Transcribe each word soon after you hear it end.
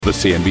The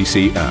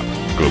CNBC app.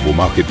 Global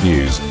market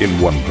news in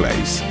one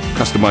place.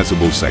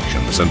 Customizable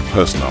sections and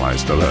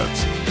personalized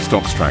alerts.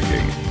 Stocks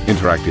tracking,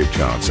 interactive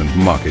charts and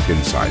market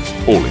insights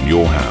all in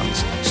your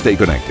hands. Stay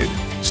connected.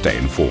 Stay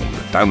informed.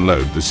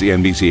 Download the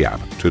CNBC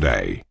app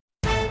today.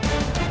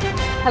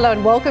 Hello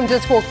and welcome to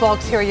Squawk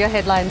Box. Here are your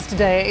headlines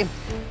today.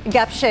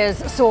 Gap shares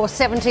saw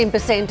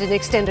 17% in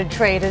extended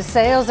trade as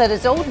sales at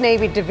its Old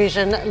Navy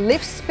division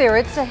lift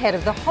spirits ahead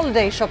of the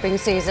holiday shopping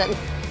season.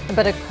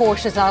 But a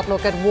cautious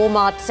outlook at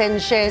Walmart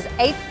sends shares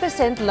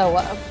 8%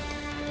 lower.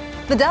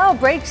 The Dow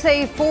breaks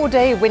a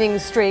 4-day winning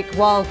streak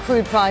while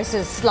crude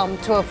prices slump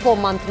to a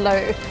 4-month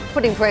low,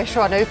 putting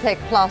pressure on OPEC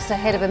Plus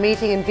ahead of a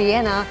meeting in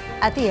Vienna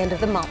at the end of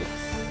the month.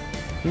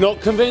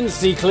 Not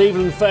convinced, the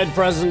Cleveland Fed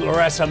President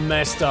Loretta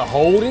Mester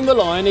holding the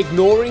line,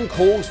 ignoring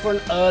calls for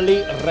an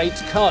early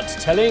rate cut,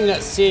 telling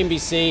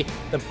CNBC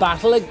the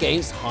battle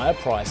against higher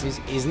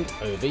prices isn't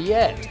over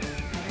yet.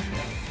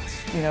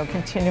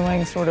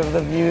 Continuing sort of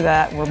the view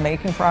that we're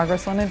making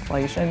progress on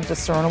inflation,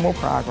 discernible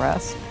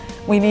progress.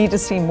 We need to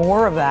see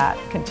more of that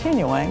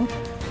continuing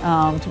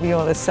to be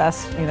able to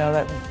assess,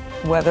 that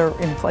whether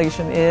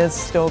inflation is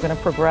still going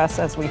to progress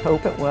as we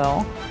hope it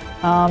will.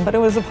 But it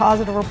was a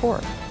positive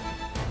report.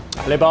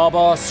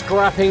 Alibaba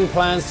scrapping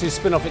plans to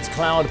spin off its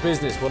cloud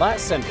business. Well, that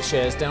sent the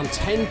shares down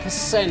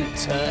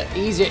 10%.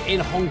 Easier in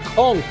Hong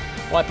Kong,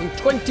 wiping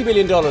 $20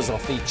 billion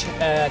off the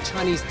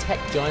Chinese tech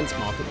giant's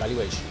market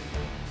valuation.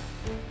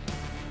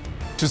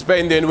 To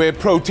Spain then, where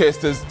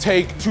protesters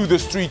take to the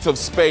streets of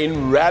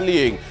Spain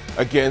rallying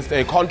against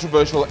a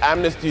controversial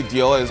amnesty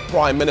deal as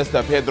Prime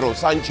Minister Pedro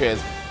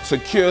Sanchez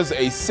secures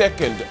a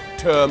second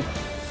term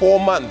 4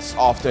 months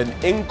after an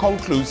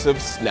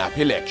inconclusive snap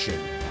election.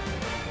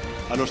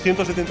 To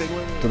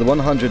the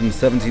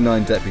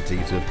 179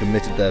 deputies who have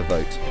committed their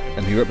vote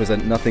and who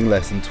represent nothing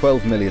less than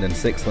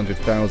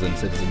 12,600,000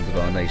 citizens of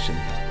our nation,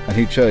 and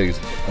who chose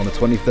on the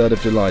 23rd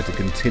of July to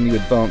continue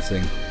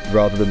advancing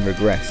rather than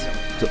regress,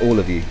 to all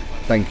of you,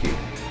 thank you.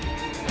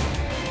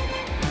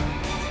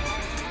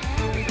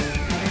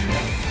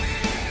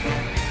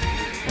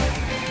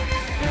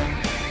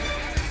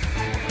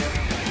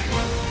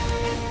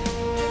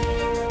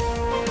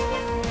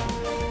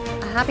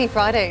 Happy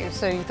Friday.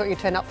 So you thought you'd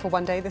turn up for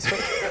one day this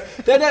week?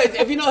 No,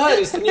 have you not heard?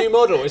 It's the new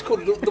model. It's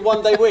called the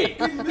one-day week.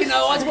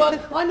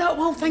 I know.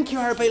 Well, thank you,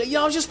 Arabella.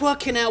 I was just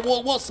working out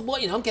what.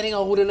 I'm getting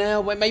older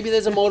now. Where maybe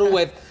there's a model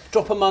with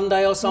drop a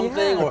Monday or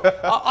something. Yeah. Or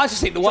I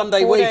just think the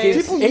one-day week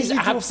is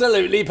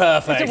absolutely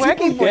perfect. Is it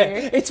working for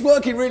you? It's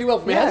working really well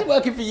for me. How's it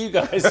working for you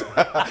guys?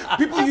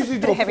 People usually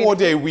do a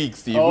 4-day week,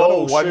 Steve, not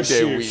a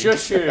one-day week.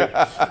 Shush you.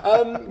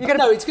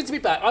 No, it's good to be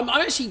back. I'm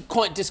actually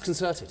quite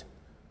disconcerted.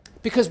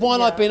 Because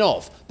while I've been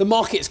off, the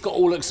market's got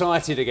all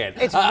excited again.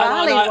 It's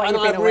rallied and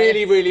I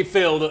really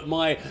feel that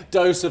my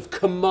dose of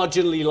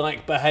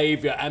curmudgeonly-like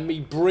behaviour and me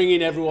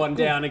bringing everyone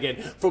down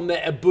again from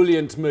their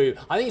ebullient mood,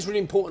 I think it's really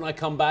important I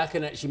come back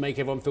and actually make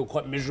everyone feel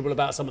quite miserable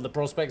about some of the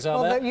prospects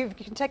out there. You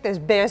can take those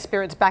bear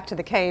spirits back to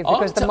the cave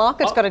because the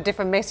market's got a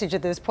different message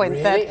at this point.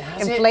 Really? That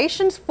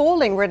inflation's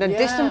falling. We're in a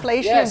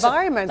disinflation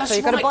environment, so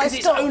you've got to buy stocks.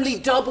 It's only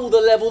double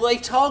the level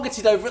they've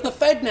targeted over at the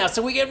Fed now,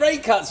 so we get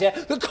rate cuts,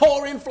 The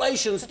core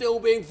inflation still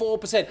being 4%.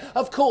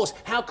 Of course,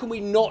 how can we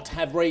not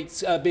have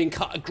rates being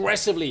cut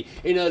aggressively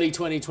in early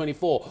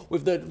 2024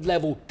 with the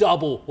level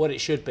double what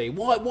it should be?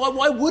 Why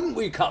wouldn't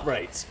we cut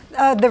rates?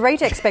 The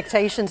rate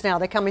expectations now,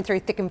 they're coming through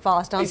thick and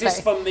fast, aren't they? Is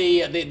this from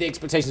the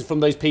expectations from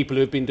those people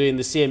who have been doing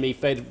the CME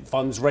Fed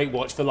Funds rate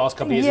watch for the last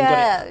couple of years and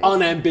got it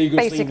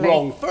unambiguously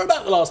wrong for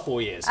about the last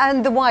 4 years?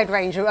 And the wide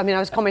range. I mean, I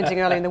was commenting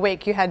earlier in the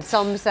week, you had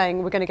some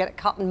saying we're going to get a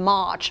cut in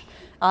March.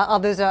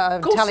 Others are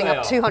tallying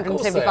up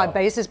 275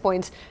 basis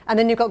points. And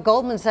then you've got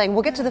Goldman saying,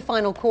 we'll get to the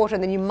final quarter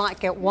and then you might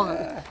get one.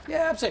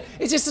 Yeah, absolutely.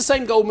 Is this the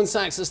same Goldman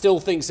Sachs that still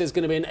thinks there's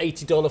going to be an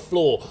 $80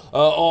 floor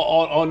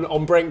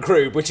on Brent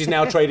crude, which is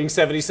now trading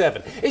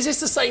 77? Is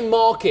this the same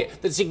market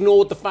that's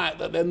ignored the fact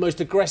that the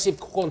most aggressive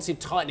quantitative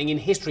tightening in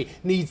history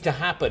needs to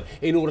happen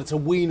in order to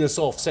wean us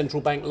off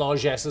central bank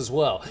largesse as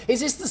well? Is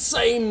this the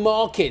same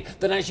market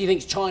that actually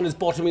thinks China's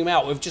bottoming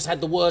out? We've just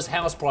had the worst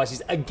house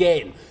prices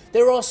again.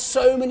 There are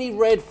so many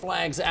red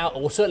flags out,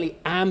 or certainly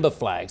amber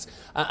flags.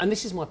 And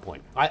this is my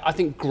point. I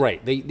think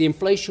great. The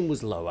inflation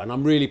was lower, and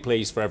I'm really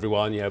pleased for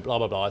everyone, blah,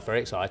 blah, blah. It's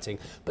very exciting.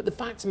 But the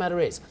fact of the matter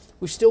is,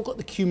 we've still got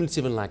the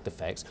cumulative and lagged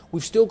effects.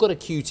 We've still got a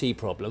QT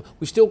problem.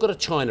 We've still got a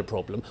China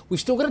problem. We've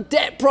still got a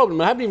debt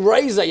problem. I haven't even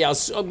raised that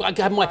yet. I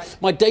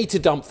have my data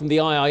dump from the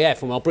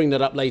IIF, and I'll bring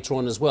that up later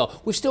on as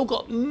well. We've still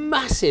got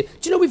massive.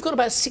 Do you know we've got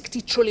about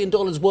 $60 trillion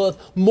worth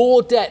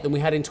more debt than we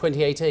had in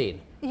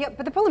 2018? Yeah,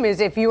 but the problem is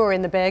if you were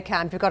in the bear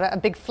camp, you've got a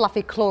big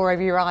fluffy claw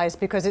over your eyes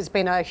because it's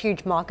been a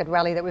huge market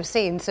rally that we've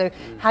seen. So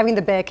having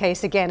the bear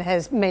case again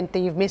has meant that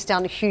you've missed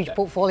out a huge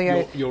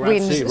portfolio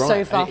wins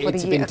so far for the year.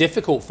 It's been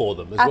difficult for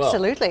them as well.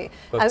 Absolutely.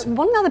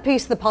 One other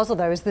piece of the puzzle,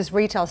 though, is this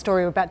retail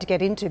story we're about to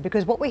get into,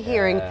 because what we're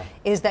hearing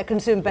is that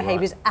consumer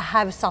behaviours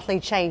have subtly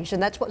changed,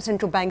 and that's what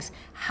central banks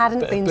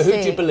hadn't been seeing. But who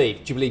do you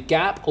believe? Do you believe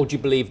Gap or do you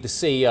believe the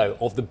CEO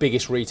of the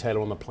biggest retailer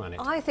on the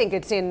planet? I think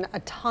it's in a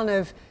ton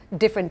of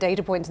different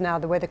data points now,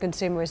 the way the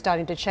consumer is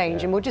starting to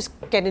change. And we'll just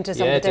get into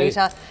some of the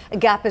data.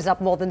 Gap is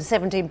up more than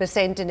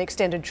 17% in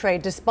extended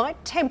trade,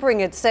 despite tempering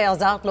its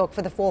sales outlook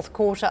for the fourth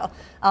quarter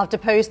after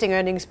posting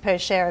earnings per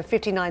share of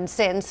 59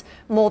 cents,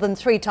 more than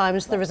 3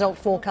 times the result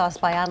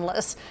forecast by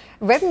analysts.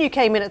 Revenue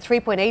came in at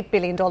 $3.8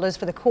 billion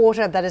for the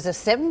quarter. That is a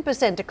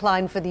 7%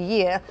 decline for the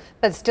year,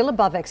 but still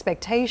above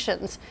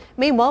expectations.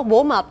 Meanwhile,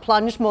 Walmart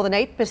plunged more than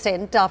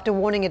 8% after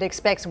warning it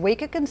expects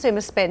weaker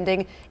consumer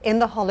spending in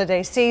the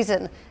holiday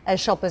season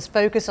as shoppers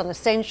focus on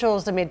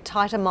essentials amid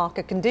tighter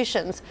market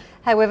conditions.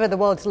 However, the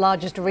world's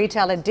largest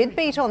retailer did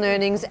beat on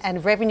earnings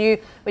and revenue,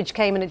 which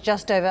came in at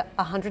just over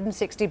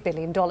 $160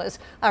 billion.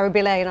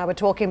 Arabile and I were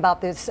talking about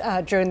this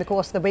during the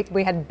course of the week.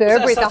 We had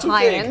Burberry at the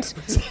high end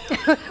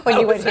when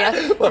you weren't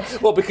here.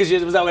 Well, because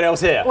was that when I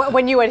was here?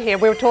 When you weren't here,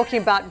 we were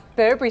talking about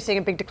Burberry seeing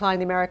a big decline in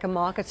the American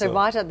market. So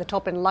right at the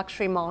top in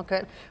luxury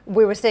market,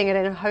 we were seeing it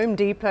in Home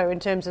Depot in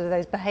terms of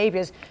those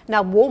behaviours.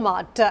 Now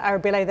Walmart,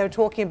 Arabile, they were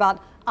talking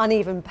about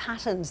uneven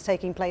patterns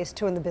taking place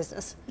too in the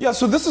business. Yeah,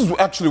 so this is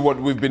actually what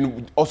we've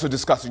been also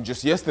discussing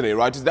just yesterday,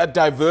 right? Is that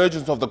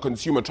divergence of the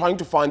consumer trying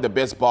to find the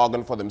best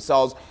bargain for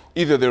themselves.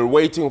 Either they're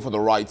waiting for the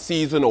right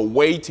season or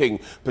waiting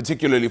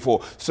particularly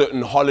for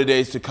certain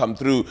holidays to come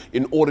through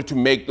in order to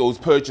make those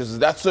purchases.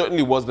 That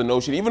certainly was the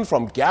notion. Even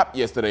from Gap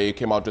yesterday, it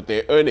came out with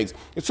their earnings.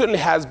 It certainly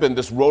has been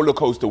this roller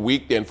coaster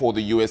week then for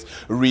the US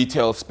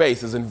retail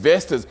space as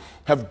investors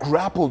have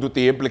grappled with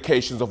the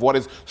implications of what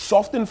is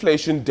soft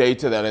inflation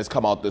data that has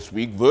come out this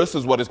week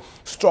versus what is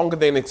stronger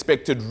than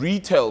expected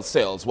retail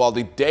sales, while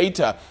the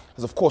data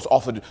has of course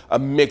offered a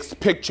mixed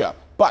picture.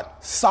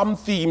 But some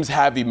themes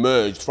have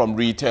emerged from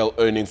retail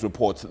earnings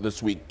reports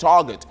this week.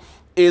 Target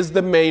is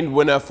the main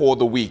winner for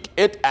the week.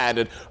 It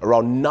added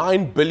around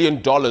 $9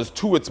 billion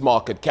to its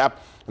market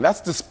cap, and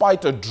that's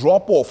despite a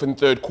drop-off in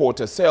third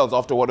quarter sales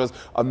after what was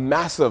a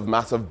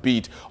massive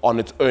beat on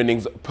its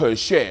earnings per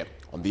share.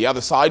 On the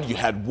other side, you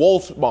had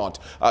Walmart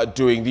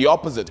doing the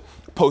opposite,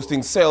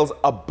 posting sales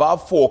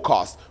above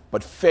forecast,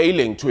 but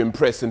failing to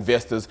impress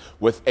investors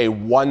with a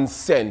 1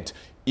 cent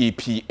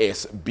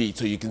EPS beat.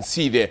 So you can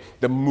see there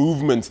the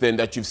movements then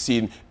that you've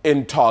seen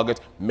in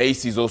Target.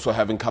 Macy's also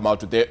having come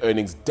out with their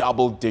earnings,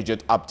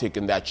 double-digit uptick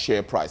in that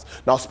share price.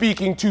 Now,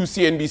 speaking to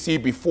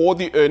CNBC before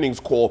the earnings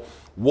call,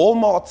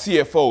 Walmart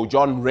CFO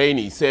John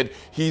Rainey said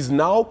he's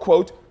now,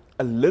 quote,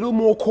 a little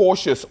more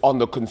cautious on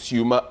the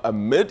consumer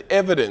amid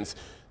evidence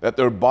that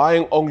they're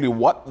buying only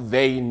what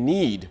they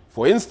need.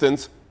 For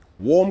instance,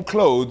 warm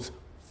clothes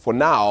for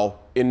now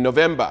in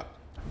November.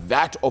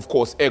 That, of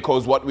course,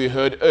 echoes what we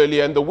heard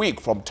earlier in the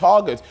week from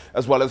Target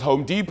as well as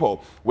Home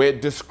Depot, where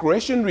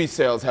discretionary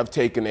sales have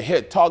taken a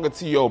hit. Target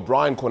CEO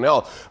Brian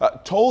Cornell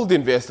told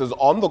investors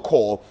on the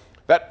call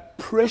that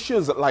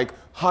pressures like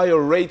higher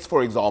rates,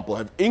 for example,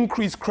 have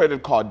increased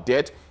credit card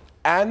debt,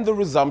 and the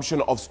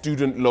resumption of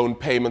student loan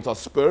payments are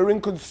spurring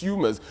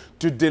consumers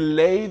to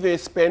delay their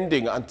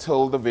spending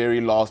until the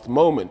very last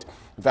moment.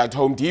 In fact,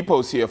 Home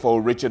Depot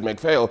CFO Richard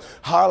McPhail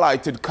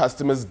highlighted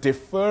customers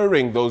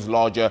deferring those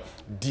larger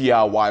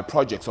DIY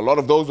projects. A lot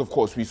of those, of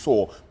course, we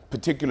saw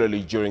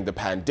particularly during the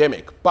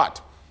pandemic.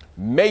 But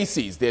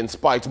Macy's then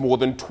spiked more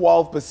than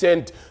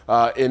 12%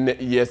 in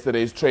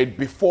yesterday's trade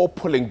before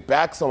pulling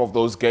back some of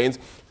those gains,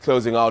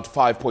 closing out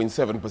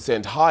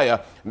 5.7% higher.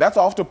 And that's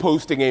after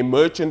posting a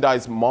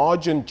merchandise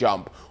margin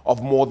jump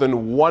of more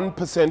than 1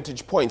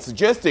 percentage point,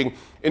 suggesting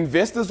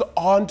investors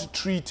aren't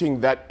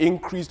treating that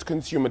increased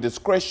consumer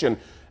discretion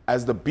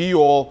as the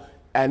be-all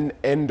and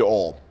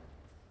end-all.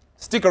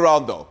 Stick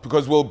around though,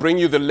 because we'll bring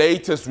you the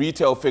latest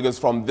retail figures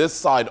from this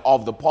side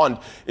of the pond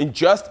in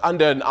just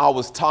under an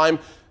hour's time.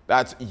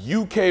 That's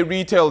UK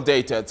retail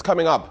data. It's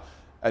coming up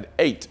at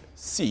 8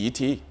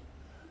 CET.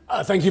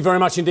 Thank you very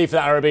much indeed for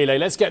that, Arabile.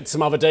 Let's get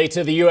some other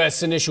data. The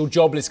US initial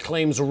jobless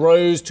claims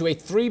rose to a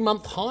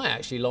 3-month high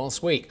actually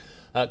last week,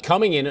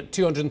 coming in at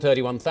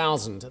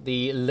 231,000.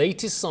 The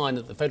latest sign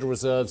that the Federal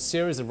Reserve's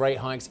series of rate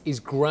hikes is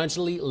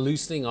gradually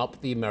loosening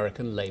up the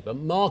American labour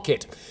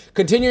market.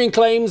 Continuing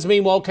claims,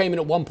 meanwhile, came in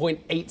at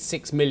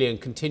 1.86 million,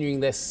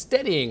 continuing their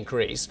steady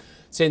increase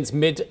since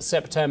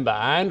mid-September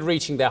and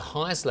reaching their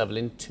highest level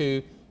in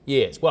 2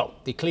 years. Well,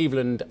 the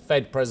Cleveland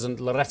Fed President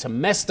Loretta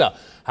Mester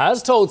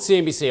has told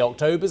CNBC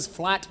October's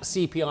flat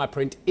CPI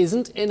print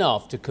isn't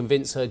enough to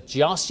convince her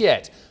just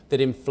yet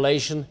that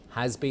inflation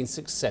has been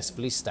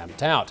successfully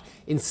stamped out,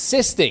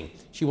 insisting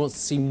she wants to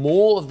see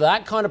more of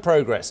that kind of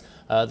progress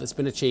that's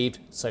been achieved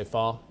so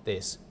far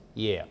this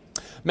year.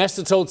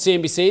 Mester told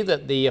CNBC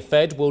that the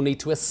Fed will need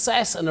to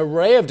assess an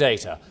array of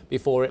data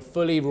before it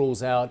fully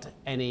rules out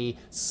any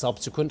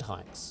subsequent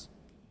hikes.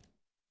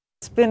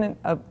 It's been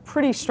a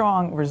pretty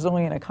strong,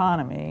 resilient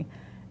economy,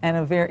 and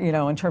a very,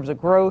 in terms of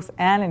growth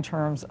and in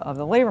terms of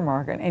the labor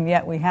market, and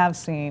yet we have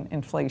seen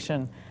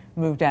inflation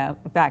move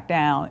back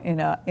down in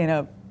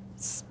a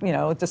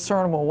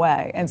discernible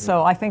way. And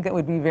so I think it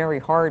would be very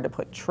hard to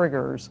put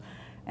triggers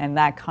and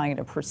that kind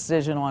of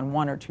precision on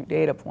 1 or 2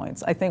 data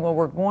points. I think what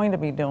we're going to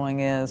be doing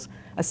is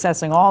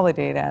assessing all the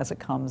data as it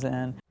comes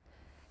in.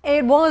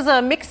 It was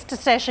a mixed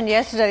session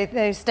yesterday,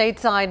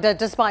 stateside,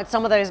 despite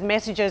some of those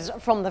messages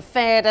from the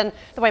Fed and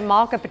the way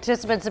market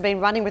participants have been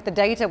running with the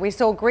data. We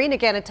saw green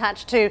again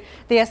attached to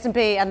the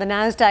S&P and the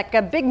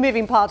Nasdaq, big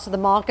moving parts of the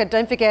market.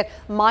 Don't forget,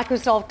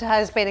 Microsoft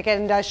has been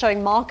again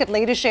showing market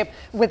leadership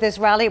with this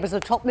rally. It was the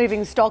top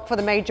moving stock for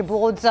the major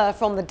boards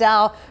from the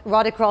Dow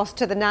right across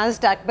to the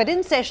Nasdaq. But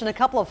in session, a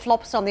couple of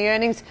flops on the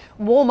earnings.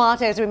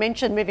 Walmart, as we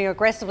mentioned, moving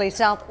aggressively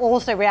south.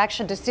 Also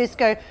reaction to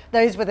Cisco.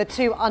 Those were the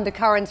two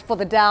undercurrents for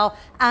the Dow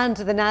and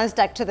the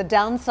Nasdaq to the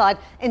downside.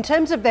 In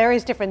terms of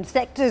various different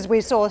sectors,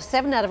 we saw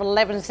 7 out of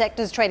 11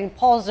 sectors trading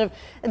positive.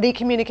 The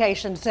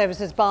communication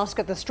services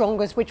basket the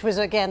strongest, which was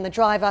again the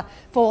driver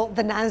for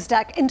the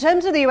Nasdaq. In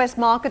terms of the US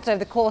markets over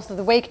the course of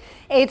the week,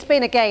 it's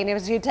been again,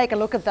 as you take a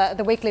look at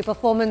the weekly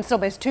performance,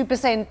 almost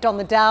 2% on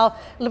the Dow, a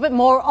little bit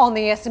more on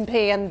the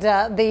S&P, and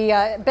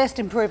the best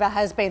improver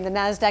has been the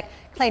Nasdaq,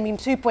 claiming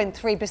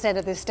 2.3%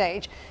 at this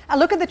stage. A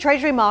look at the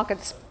Treasury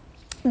markets.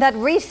 That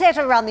reset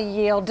around the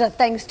yield,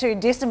 thanks to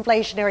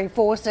disinflationary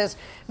forces,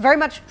 very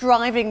much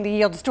driving the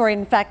yield story.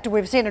 In fact,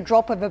 we've seen a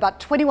drop of about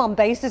 21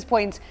 basis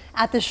points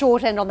at the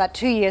short end on that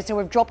 2 years. So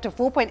we've dropped to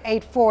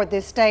 4.84 at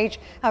this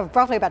stage,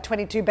 roughly about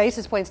 22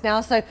 basis points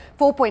now. So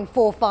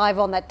 4.45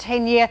 on that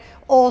 10 year,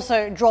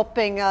 also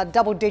dropping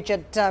double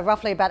digit,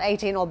 roughly about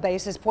 18 odd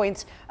basis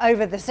points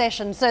over the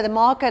session. So the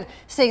market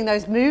seeing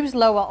those moves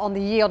lower on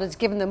the yield has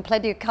given them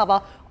plenty of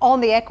cover on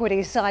the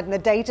equity side, and the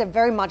data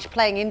very much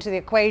playing into the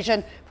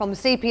equation, from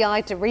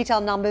CPI to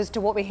retail numbers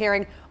to what we're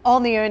hearing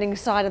on the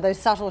earnings side of those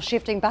subtle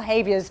shifting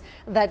behaviours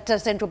that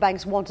central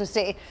banks want to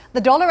see.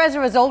 The dollar, as a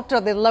result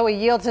of the lower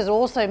yields, has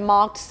also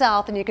marked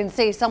south, and you can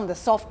see some of the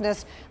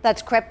softness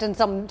that's crept in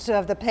some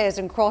of the pairs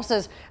and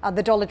crosses.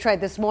 The dollar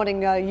trade this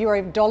morning,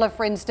 euro dollar,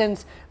 for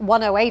instance,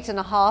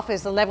 108.5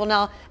 is the level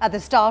now. At the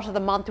start of the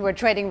month, we were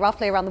trading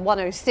roughly around the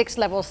 106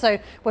 level, so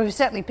we've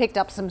certainly picked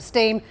up some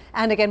steam.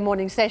 And again,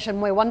 morning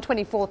session, we're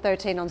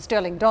 124.13 on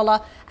sterling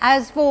dollar.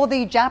 As for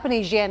the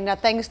Japanese yen,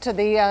 thanks to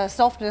the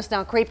softness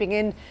now creeping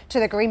in to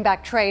the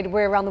greenback trade,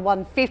 we're around the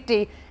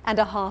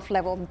 150.5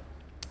 level.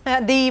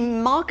 The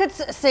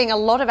market's seeing a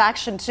lot of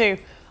action too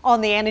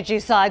on the energy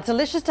side. So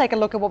let's just take a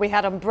look at what we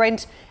had on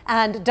Brent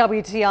and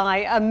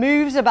WTI.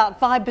 Moves about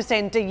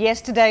 5%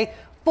 yesterday.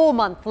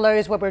 4-month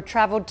lows where we've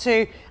travelled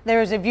to.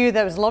 There is a view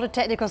there was a lot of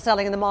technical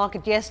selling in the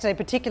market yesterday,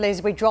 particularly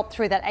as we dropped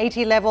through that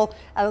 80 level.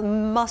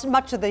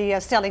 Much of the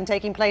selling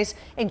taking place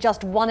in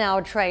just 1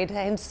 hour trade,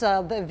 hence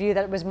the view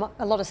that it was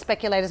a lot of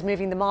speculators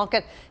moving the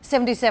market.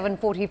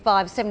 77.45,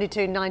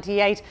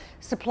 72.98.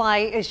 Supply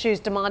issues,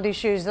 demand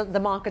issues, the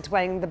market's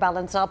weighing the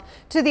balance up.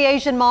 To the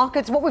Asian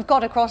markets, what we've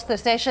got across the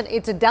session,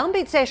 it's a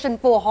downbeat session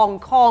for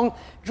Hong Kong,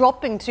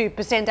 dropping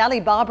 2%.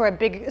 Alibaba, a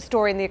big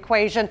story in the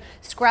equation,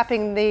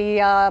 scrapping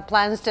the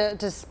plans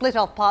to split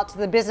off parts of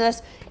the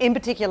business, in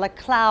particular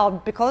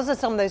cloud, because of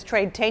some of those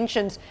trade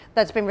tensions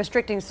that's been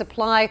restricting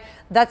supply.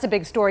 That's a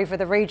big story for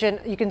the region.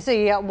 You can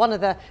see one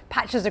of the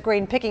patches of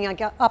green picking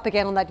up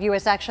again on that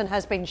US action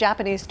has been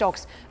Japanese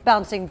stocks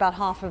bouncing about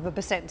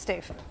 0.5%,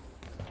 Steve.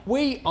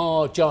 We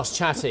are just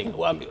chatting.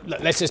 Well,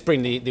 let's just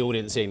bring the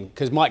audience in,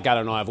 because Mike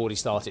Gallo and I have already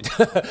started.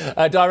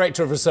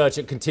 Director of Research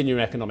at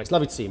Continuing Economics.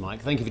 Lovely to see you,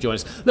 Mike. Thank you for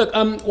joining us. Look,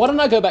 why don't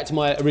I go back to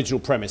my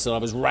original premise that I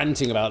was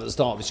ranting about at the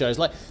start of the show. It's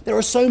like, there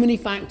are so many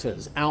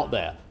factors out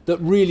there that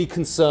really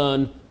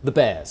concern the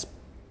bears.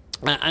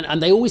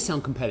 And they always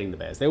sound compelling, the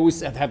bears. They always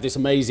have this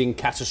amazing,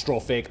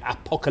 catastrophic,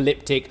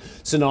 apocalyptic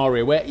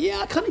scenario where, yeah,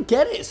 I kind of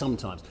get it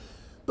sometimes.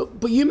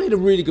 But you made a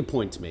really good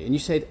point to me, and you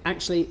said,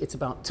 actually, it's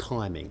about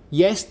timing.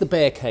 Yes, the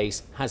bear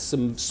case has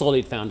some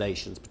solid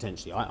foundations,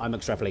 potentially. I'm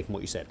extrapolating from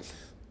what you said.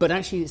 But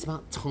actually, it's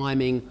about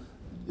timing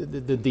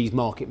these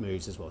market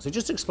moves as well. So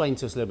just explain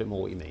to us a little bit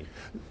more what you mean.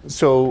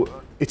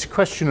 So it's a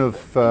question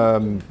of,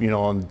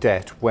 on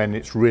debt, when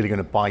it's really going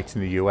to bite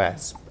in the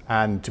US.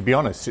 And to be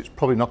honest, it's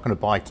probably not going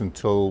to bite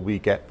until we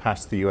get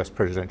past the US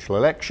presidential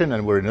election,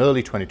 and we're in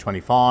early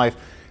 2025.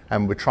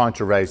 And we're trying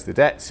to raise the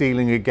debt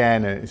ceiling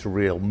again, and it's a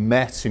real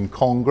mess in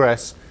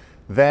Congress.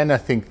 Then I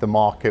think the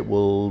market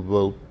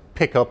will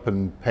pick up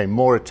and pay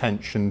more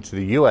attention to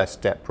the US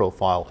debt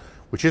profile,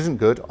 which isn't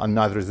good, and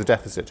neither is the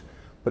deficit.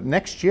 But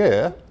next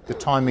year, the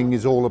timing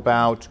is all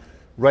about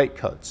rate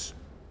cuts.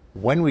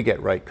 When we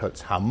get rate cuts,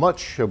 how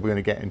much are we going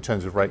to get in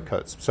terms of rate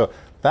cuts? So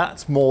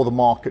that's more the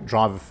market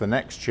driver for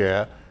next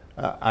year.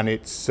 And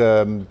it's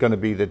going to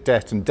be the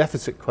debt and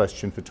deficit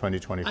question for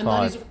 2025. And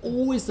that is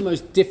always the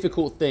most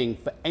difficult thing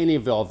for any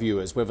of our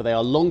viewers, whether they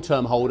are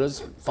long-term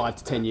holders, 5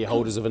 to 10 year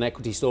holders of an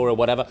equity store or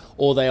whatever,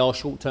 or they are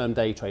short-term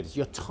day traders.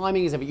 Your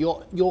timing is everything.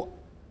 Your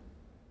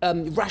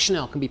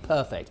rationale can be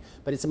perfect,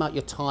 but it's about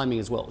your timing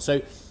as well.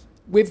 So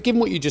given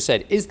what you just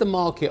said, is the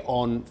market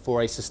on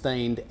for a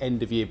sustained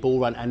end-of-year bull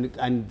run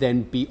and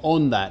then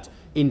beyond that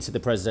into the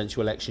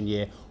presidential election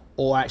year?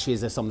 Or actually,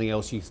 is there something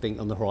else you think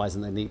on the horizon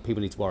that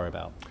people need to worry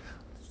about?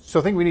 So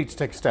I think we need to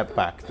take a step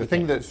back. The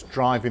thing that's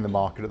driving the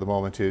market at the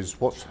moment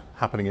is what's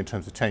happening in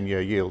terms of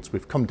 10-year yields.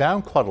 We've come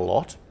down quite a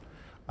lot.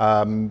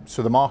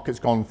 So the market's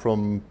gone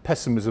from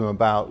pessimism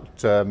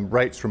about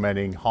rates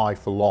remaining high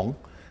for long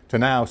to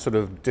now sort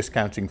of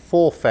discounting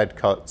 4 Fed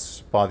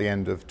cuts by the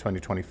end of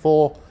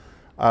 2024.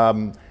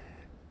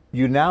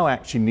 You now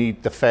actually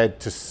need the Fed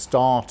to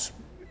start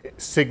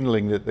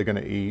signaling that they're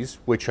going to ease,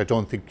 which I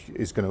don't think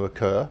is going to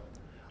occur.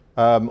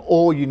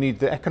 Or you need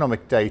the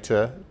economic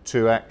data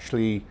to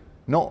actually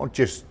not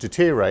just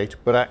deteriorate,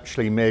 but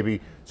actually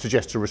maybe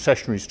suggest a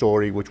recessionary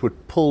story, which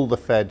would pull the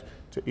Fed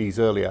to ease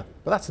earlier.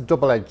 But that's a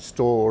double-edged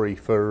story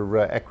for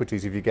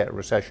equities if you get a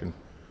recession.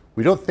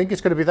 We don't think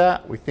it's going to be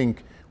that. We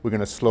think we're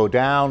going to slow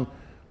down.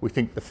 We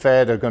think the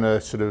Fed are going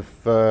to sort of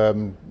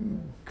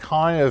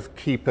kind of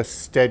keep a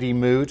steady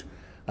mood.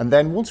 And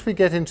then once we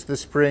get into the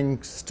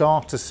spring,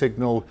 start to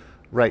signal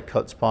rate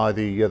cuts by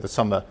the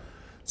summer.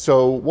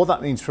 So what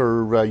that means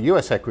for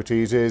US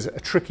equities is a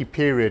tricky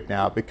period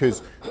now,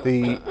 because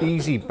the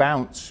easy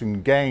bounce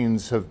and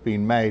gains have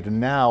been made, and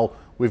now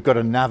we've got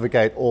to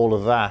navigate all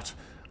of that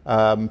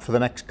for the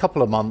next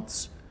couple of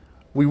months.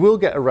 We will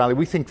get a rally.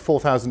 We think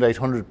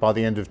 4,800 by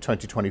the end of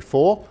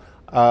 2024,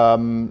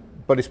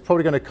 but it's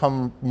probably going to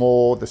come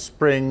more the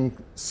spring,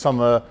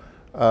 summer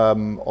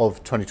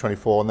of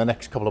 2024, and the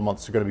next couple of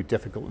months are going to be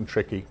difficult and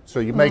tricky.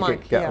 So you may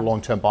get a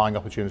long-term buying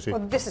opportunity.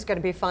 Well, this is going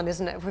to be fun,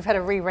 isn't it? We've had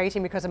a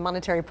re-rating because of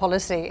monetary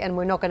policy, and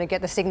we're not going to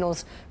get the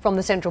signals from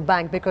the central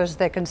bank because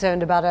they're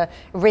concerned about a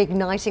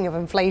reigniting of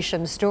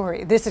inflation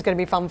story. This is going to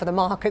be fun for the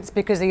markets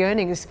because the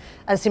earnings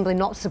are simply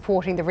not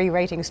supporting the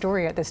re-rating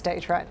story at this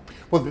stage, right?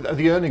 Well,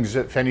 the earnings,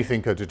 if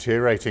anything, are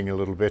deteriorating a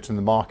little bit, and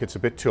the market's a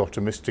bit too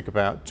optimistic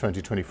about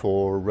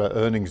 2024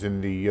 earnings in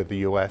the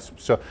US.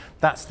 So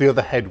that's the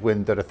other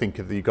headwind that I think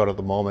that you got at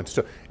the moment.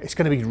 So it's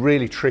going to be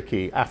really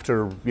tricky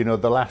after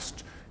the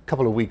last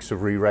couple of weeks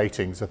of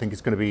re-ratings. I think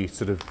it's going to be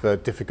sort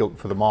of difficult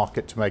for the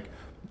market to make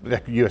the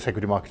US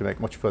equity market to make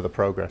much further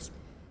progress.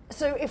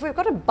 So if we've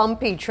got a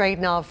bumpy trade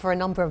now for a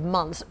number of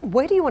months,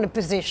 where do you want to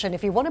position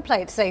if you want to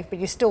play it safe but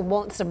you still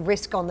want some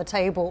risk on the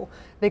table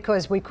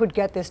because we could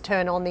get this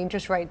turn on the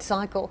interest rate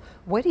cycle?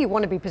 Where do you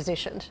want to be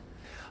positioned?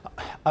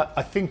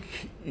 I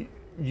think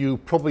you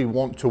probably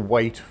want to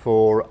wait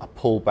for a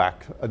pullback.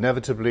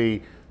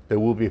 Inevitably, there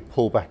will be a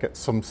pullback at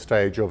some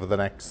stage over the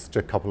next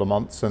couple of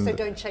months. And so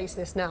don't chase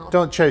this now.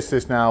 Don't chase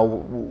this now.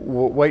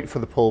 Wait for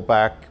the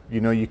pullback.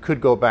 You could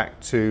go back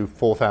to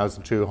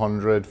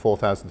 4,200,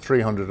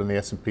 4,300 on the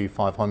S&P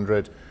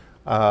 500.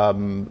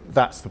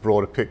 That's the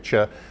broader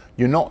picture.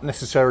 You're not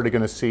necessarily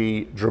going to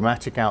see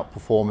dramatic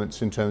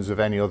outperformance in terms of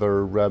any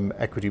other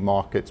equity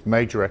markets,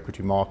 major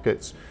equity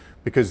markets,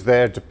 because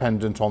they're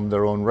dependent on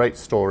their own rate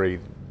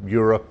story.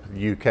 Europe,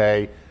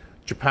 UK,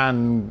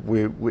 Japan,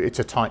 it's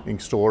a tightening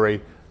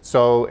story.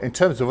 So in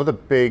terms of other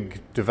big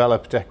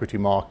developed equity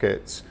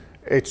markets,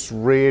 it's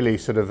really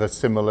sort of a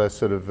similar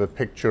sort of a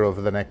picture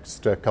over the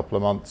next couple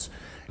of months,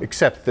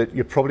 except that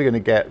you're probably going to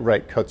get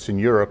rate cuts in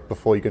Europe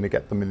before you're going to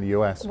get them in the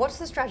US. What's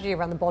the strategy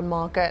around the bond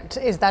market?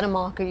 Is that a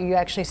market you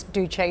actually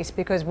do chase?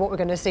 Because what we're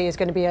going to see is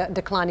going to be a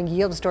declining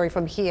yield story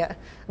from here,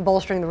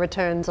 bolstering the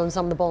returns on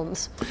some of the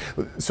bonds.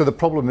 So the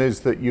problem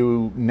is that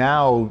you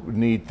now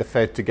need the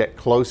Fed to get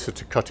closer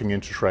to cutting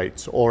interest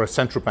rates, or a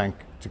central bank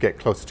to get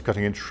closer to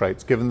cutting interest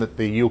rates, given that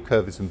the yield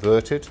curve is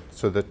inverted,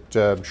 so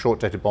that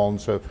short-dated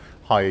bonds are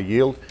higher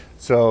yield.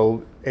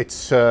 So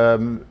it's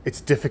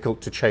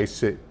difficult to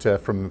chase it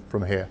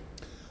from here.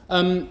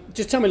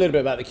 Just tell me a little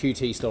bit about the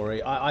QT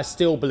story. I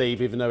still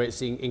believe, even though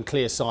it's in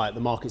clear sight,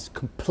 the market's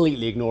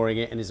completely ignoring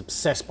it and is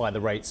obsessed by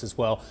the rates as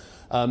well.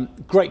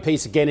 Great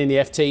piece again in the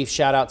FT.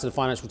 Shout out to the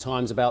Financial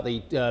Times about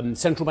the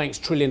central bank's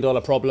 $1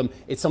 trillion problem.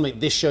 It's something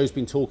this show's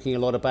been talking a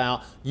lot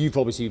about. You've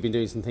obviously been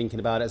doing some thinking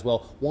about it as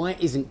well. Why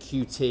isn't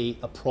QT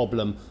a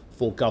problem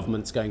for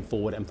governments going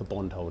forward and for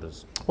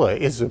bondholders? Well,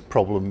 it is a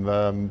problem.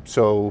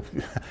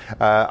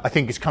 I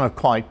think it's kind of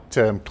quite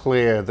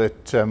clear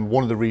that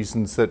one of the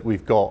reasons that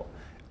we've got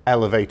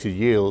elevated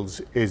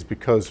yields is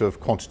because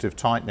of quantitative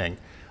tightening.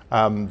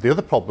 The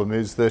other problem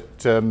is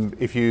that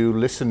if you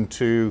listen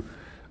to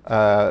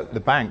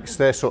the banks,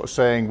 they're sort of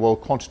saying, well,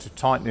 quantitative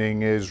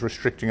tightening is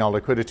restricting our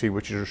liquidity,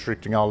 which is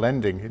restricting our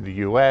lending in the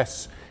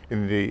US,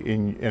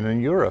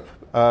 in Europe.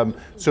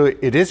 So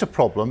it is a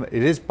problem.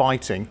 It is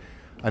biting.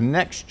 And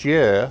next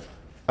year,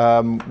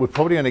 we're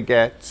probably going to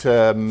get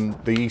the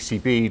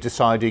ECB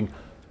deciding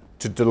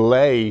to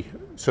delay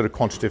sort of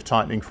quantitative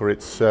tightening for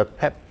its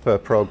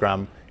PEP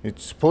program.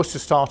 It's supposed to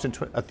start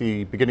at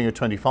the beginning of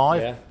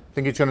 25. Yeah. I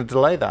think it's going to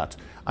delay that.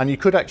 And you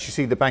could actually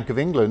see the Bank of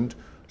England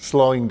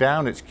slowing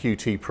down its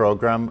QT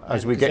program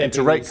as we get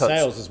into rate cuts.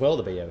 Sales as well,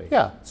 the BOE.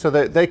 Yeah, so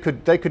they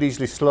could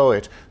easily slow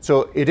it.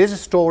 So it is a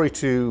story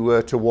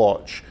to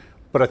watch,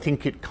 but I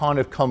think it kind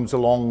of comes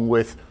along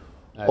with,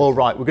 all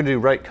right, we're going to do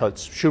rate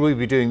cuts. Should we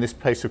be doing this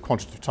pace of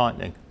quantitative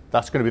tightening?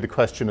 That's going to be the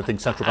question I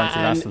think central banks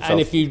will ask themselves. And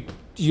if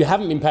you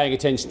haven't been paying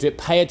attention to it,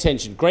 pay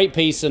attention. Great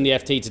piece on the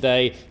FT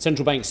today.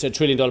 Central bank's $1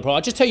 trillion problem.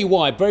 I'll just tell you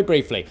why, very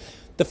briefly.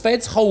 The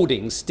Fed's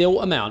holdings still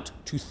amount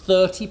to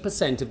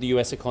 30% of the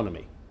US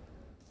economy.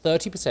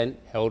 30%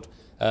 held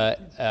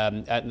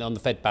on the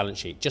Fed balance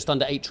sheet, just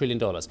under $8 trillion.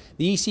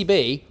 The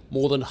ECB,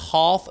 more than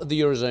half of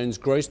the Eurozone's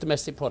gross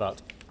domestic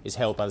product, is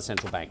held by the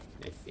central bank.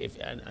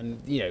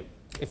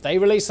 if they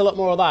release a lot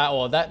more of that,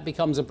 or that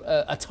becomes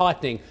a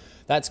tightening,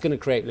 that's going to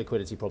create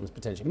liquidity problems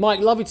potentially. Mike,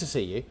 lovely to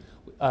see you.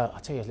 I'll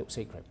tell you a little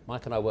secret.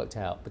 Mike and I worked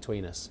out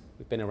between us.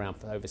 We've been around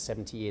for over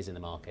 70 years in the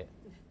market.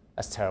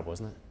 That's terrible,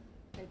 isn't it?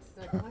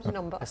 It's quite a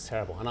number. That's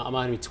terrible. And I'm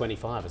only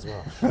 25 as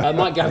well.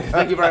 Mike Gallagher,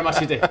 thank you very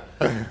much indeed.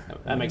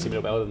 That makes him a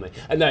little bit older than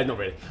me. No, not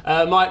really.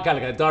 Mike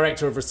Gallagher,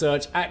 Director of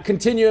Research at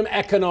Continuum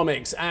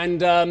Economics.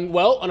 And,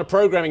 well, on a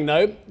programming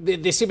note,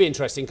 this will be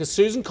interesting because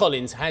Susan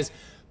Collins has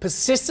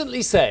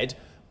persistently said,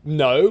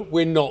 no,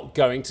 we're not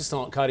going to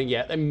start cutting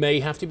yet. They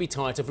may have to be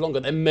tighter for longer.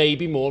 There may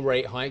be more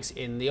rate hikes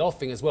in the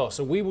offing as well.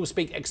 So we will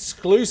speak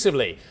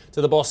exclusively to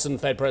the Boston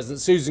Fed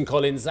President, Susan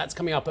Collins. That's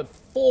coming up at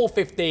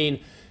 4:15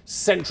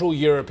 Central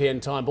European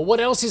time. But what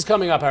else is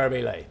coming up,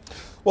 Arabile?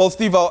 Well,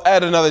 Steve, I'll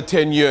add another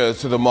 10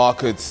 years to the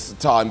market's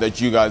time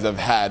that you guys have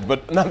had.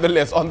 But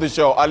nonetheless, on the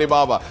show,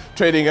 Alibaba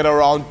trading at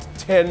around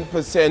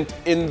 10%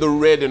 in the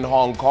red in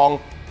Hong Kong.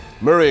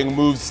 Mirroring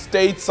moves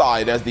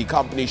stateside as the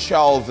company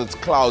shelves its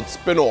cloud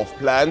spin-off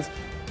plans.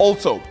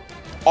 Also,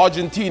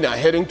 Argentina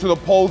heading to the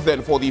polls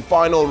then for the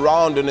final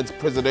round in its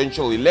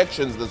presidential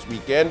elections this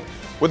weekend,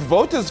 with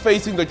voters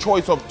facing the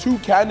choice of two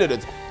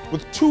candidates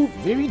with two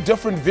very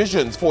different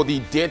visions for the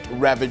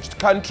debt-ravaged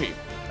country.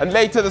 And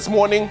later this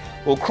morning,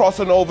 we'll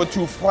cross on over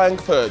to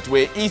Frankfurt,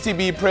 where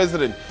ECB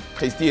President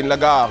Christine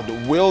Lagarde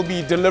will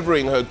be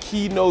delivering her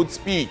keynote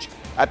speech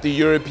at the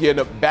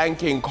European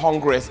Banking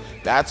Congress.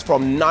 That's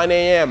from 9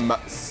 a.m.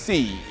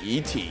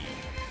 CET.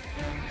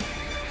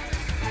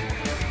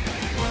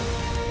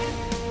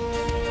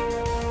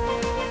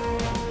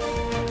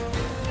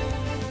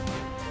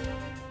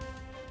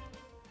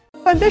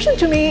 Ambition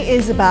to me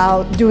is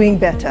about doing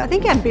better. I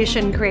think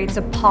ambition creates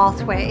a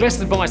pathway. The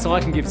best advice I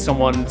can give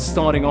someone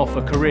starting off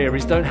a career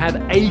is don't have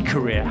a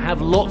career,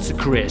 have lots of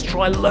careers,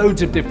 try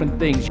loads of different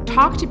things.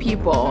 Talk to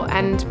people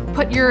and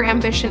put your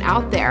ambition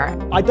out there.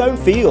 I don't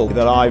feel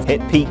that I've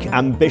hit peak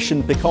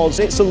ambition because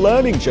it's a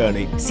learning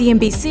journey.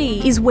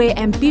 CNBC is where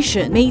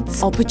ambition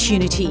meets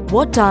opportunity.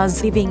 What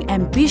does living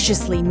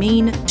ambitiously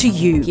mean to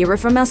you? Hear it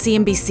from our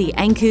CNBC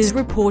anchors,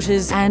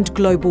 reporters, and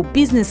global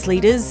business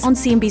leaders on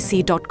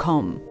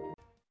CNBC.com.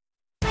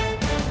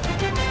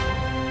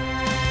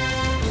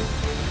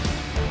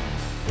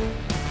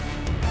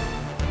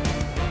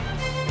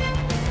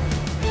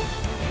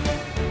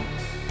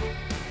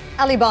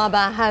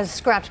 Alibaba has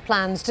scrapped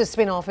plans to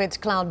spin off its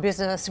cloud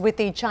business, with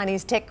the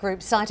Chinese tech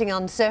group citing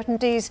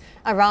uncertainties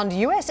around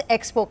US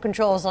export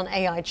controls on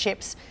AI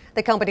chips.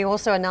 The company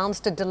also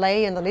announced a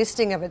delay in the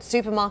listing of its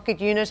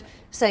supermarket unit,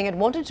 saying it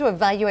wanted to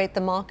evaluate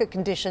the market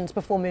conditions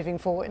before moving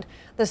forward.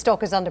 The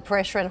stock is under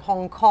pressure in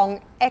Hong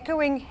Kong,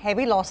 echoing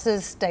heavy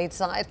losses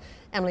stateside.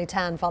 Emily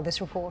Tan filed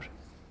this report.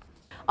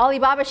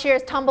 Alibaba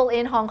shares tumble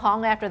in Hong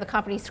Kong after the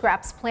company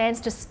scraps plans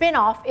to spin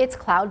off its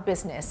cloud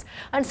business.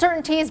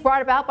 Uncertainties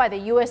brought about by the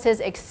U.S.'s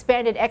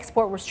expanded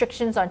export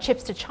restrictions on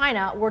chips to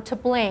China were to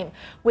blame,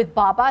 with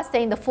Baba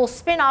saying the full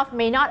spin-off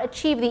may not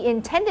achieve the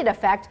intended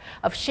effect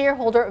of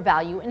shareholder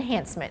value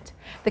enhancement.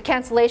 The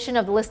cancellation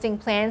of the listing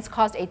plans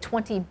caused a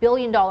 $20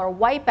 billion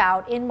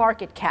wipeout in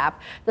market cap,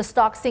 the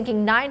stock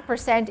sinking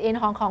 9% in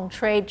Hong Kong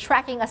trade,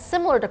 tracking a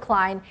similar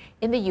decline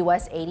in the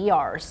U.S.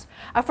 ADRs.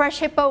 A Fresh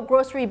Hippo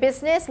grocery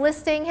business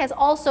listing has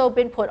also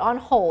been put on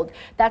hold.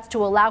 That's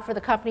to allow for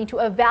the company to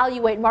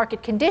evaluate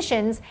market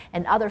conditions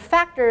and other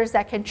factors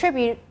that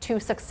contribute to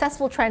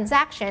successful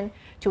transaction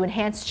to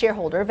enhance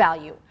shareholder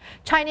value.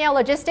 China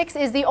Logistics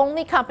is the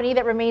only company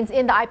that remains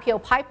in the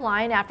IPO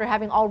pipeline after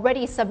having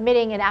already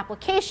submitting an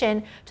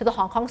application to the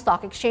Hong Kong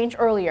Stock Exchange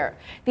earlier.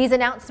 These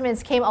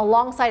announcements came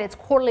alongside its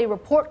quarterly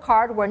report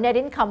card, where net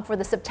income for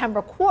the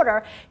September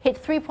quarter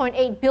hit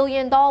 $3.8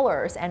 billion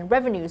and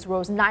revenues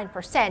rose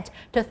 9%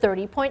 to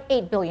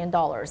 $30.8 billion.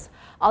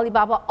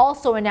 Alibaba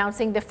also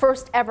announcing the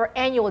first ever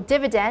annual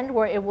dividend,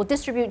 where it will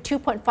distribute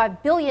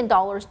 $2.5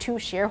 billion to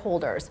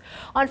shareholders.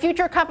 On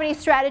future company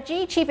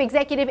strategy, Chief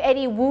Executive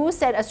Eddie Wu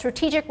said a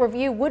strategic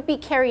review would be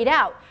carried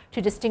out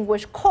to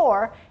distinguish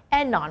core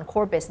and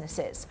non-core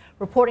businesses.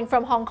 Reporting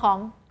from Hong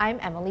Kong, I'm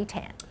Emily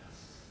Tan.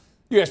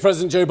 US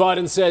President Joe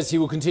Biden says he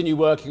will continue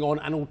working on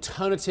an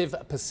alternative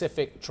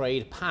Pacific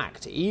trade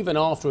pact, even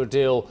after a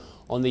deal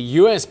on the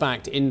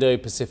US-backed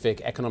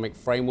Indo-Pacific Economic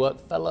Framework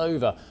fell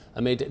over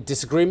amid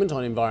disagreement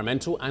on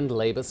environmental and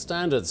labor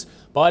standards.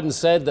 Biden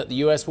said that the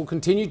US will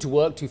continue to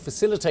work to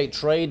facilitate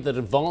trade that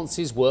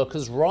advances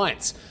workers'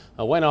 rights.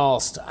 When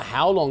asked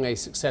how long a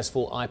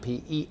successful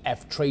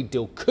IPEF trade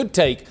deal could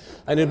take,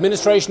 an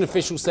administration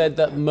official said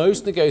that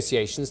most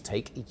negotiations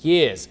take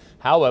years.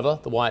 However,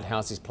 the White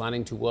House is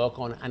planning to work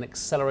on an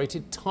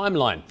accelerated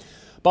timeline.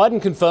 Biden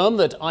confirmed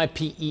that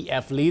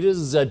IPEF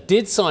leaders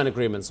did sign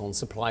agreements on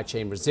supply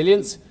chain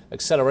resilience,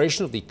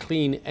 acceleration of the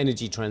clean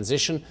energy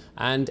transition,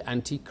 and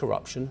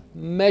anti-corruption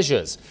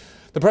measures.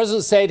 The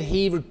president said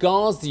he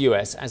regards the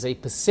US as a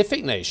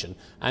Pacific nation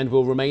and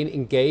will remain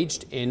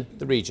engaged in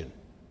the region.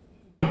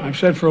 I've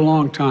said for a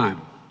long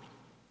time,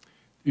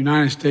 the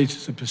United States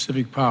is a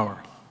Pacific power.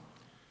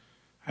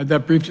 I had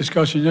that brief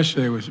discussion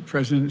yesterday with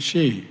President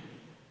Xi.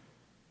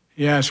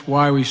 He had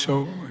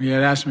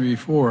asked me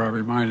before, I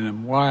reminded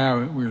him why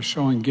we were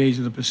so engaged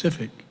in the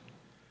Pacific.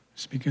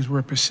 It's because we're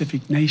a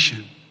Pacific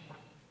nation.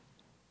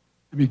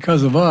 And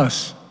because of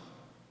us,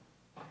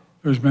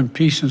 there's been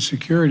peace and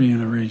security in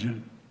the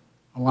region,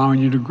 allowing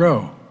you to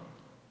grow.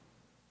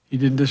 He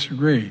didn't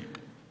disagree.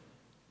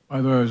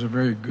 By the way, it was a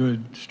very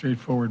good,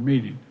 straightforward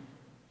meeting.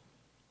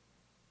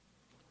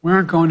 We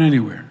aren't going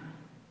anywhere.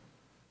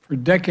 For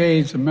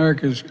decades,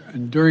 America's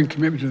enduring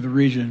commitment to the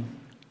region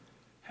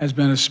has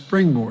been a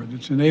springboard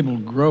that's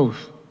enabled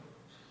growth,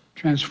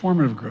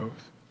 transformative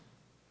growth,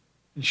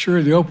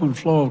 ensured the open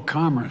flow of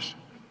commerce,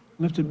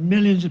 and lifted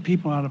millions of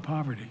people out of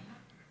poverty.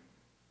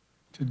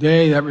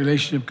 Today, that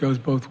relationship goes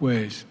both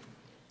ways.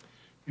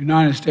 The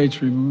United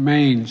States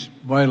remains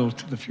vital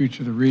to the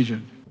future of the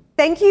region.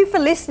 Thank you for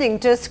listening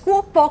to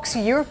Squawk Box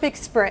Europe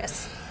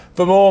Express.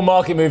 For more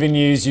market-moving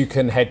news, you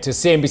can head to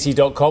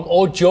cnbc.com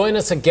or join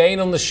us again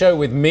on the show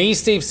with me,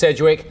 Steve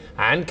Sedgwick,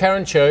 and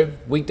Karen Cho,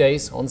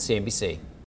 weekdays on CNBC.